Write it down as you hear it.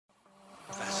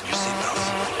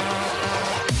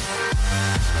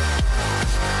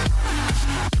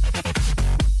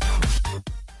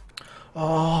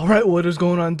Alright, what is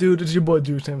going on, dude? It's your boy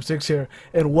Dude76 here,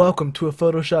 and welcome to a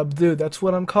Photoshop Dude. That's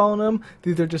what I'm calling them.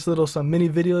 These are just some mini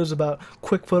videos about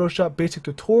quick Photoshop basic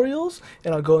tutorials,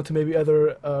 and I'll go into maybe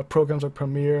other programs like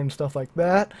Premiere and stuff like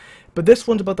that. But this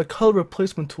one's about the color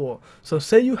replacement tool. So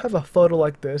say you have a photo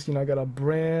like this, I got a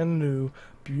brand new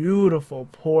beautiful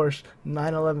Porsche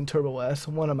 911 Turbo S,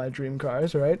 one of my dream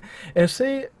cars, right? And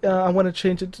say I want to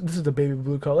change it, this is the baby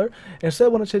blue color, and say I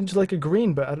want to change it to like a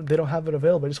green, but they don't have it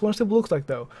available. I just want to see what it looks like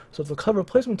though. So the color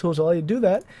replacement tools allow you to do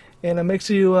that, and it makes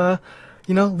you,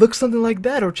 look something like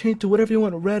that, or change to whatever you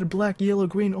want, red, black, yellow,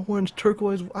 green, orange,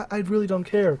 turquoise. I really don't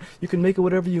care. You can make it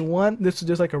whatever you want. This is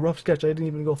just like a rough sketch. I didn't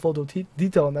even go full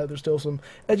detail on that. There's still some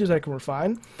edges I can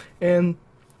refine. And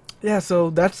yeah, so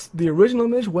that's the original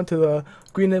image, went to the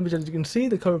green image as you can see,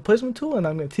 the color replacement tool, and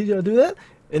I'm going to teach you how to do that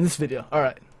in this video.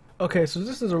 Alright. Okay, so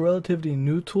this is a relatively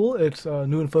new tool. It's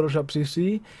new in Photoshop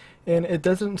CC, and it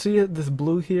doesn't see this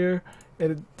blue here,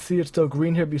 and see it's still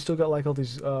green here, but you still got like all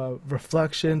these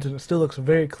reflections, and it still looks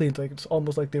very clean, like it's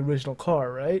almost like the original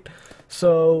car, right?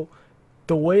 So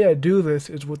the way I do this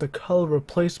is with the color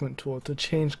replacement tool to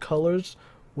change colors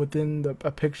within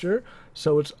a picture.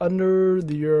 So it's under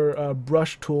your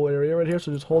brush tool area right here,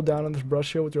 so just hold down on this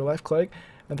brush here with your left click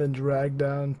and then drag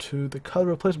down to the color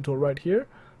replacement tool right here.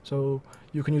 So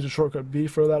you can use a shortcut B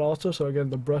for that also. So again,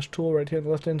 the brush tool right here on the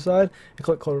left hand side, and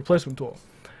click color replacement tool.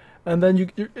 And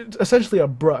then it's essentially a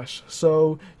brush,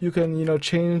 so you can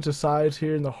change the size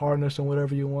here and the hardness and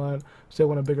whatever you want. Say I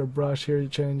want a bigger brush, here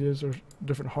it changes, or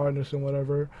different hardness and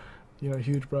whatever,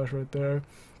 huge brush right there.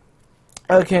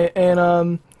 Okay,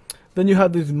 and then you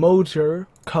have these modes here: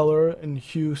 color and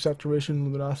hue, saturation,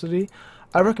 luminosity.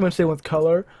 I recommend staying with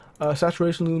color.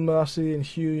 Saturation, luminosity, and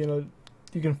hue,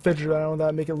 you can fidget around with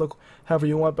that, make it look however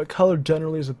you want, but color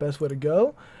generally is the best way to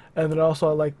go. And then also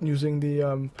I like using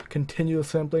the continuous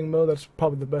sampling mode. That's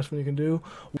probably the best one you can do.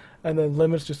 And then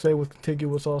limits, just stay with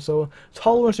contiguous also.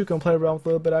 Tolerance you can play around with a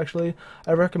little bit actually.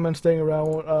 I recommend staying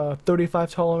around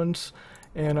 35 tolerance,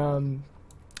 and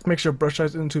make sure brush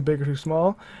size isn't too big or too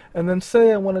small. And then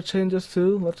say I want to change this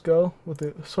to, let's go with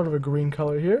a sort of a green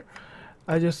color here.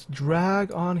 I just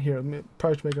drag on here.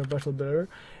 Probably should make our brush a little better.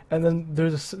 And then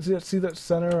there's see that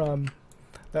center,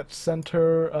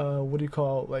 what do you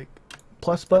call it, like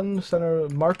plus button, center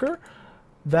marker?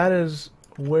 That is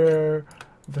where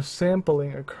the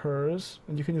sampling occurs,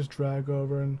 and you can just drag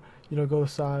over and go to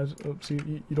size. Oops,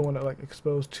 you don't want to like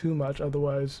expose too much,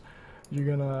 otherwise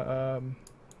you're gonna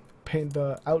paint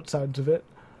the outsides of it,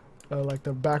 like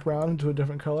the background, to a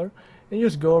different color, and you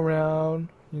just go around,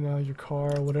 your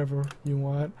car, whatever you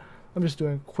want. I'm just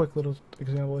doing a quick little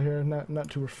example here, not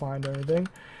too refined or anything.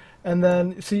 And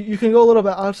then see, you can go a little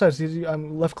bit outside. See,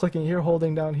 I'm left clicking here,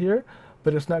 holding down here,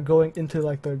 but it's not going into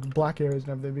like the black areas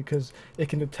and everything, because it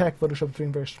can detect, Photoshop's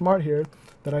being very smart here,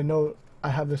 that I know I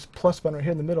have this plus button right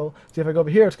here in the middle. See, if I go over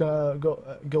here, it's gonna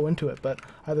go into it, but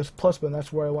I have this plus button.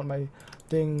 That's where I want my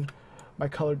thing, my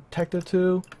color detected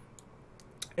to.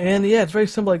 And yeah, it's very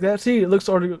simple like that. See, it looks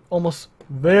already almost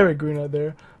very green right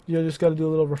there. You just got to do a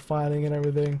little refining and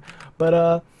everything.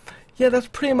 But yeah, that's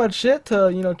pretty much it.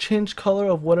 Change color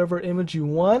of whatever image you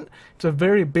want. It's a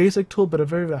very basic tool, but a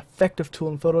very effective tool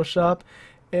in Photoshop.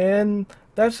 And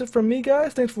that's it from me,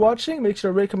 guys. Thanks for watching. Make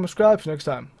sure to rate, comment, subscribe. See you next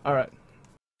time. All right.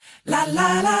 La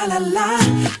la la la la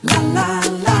la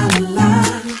la.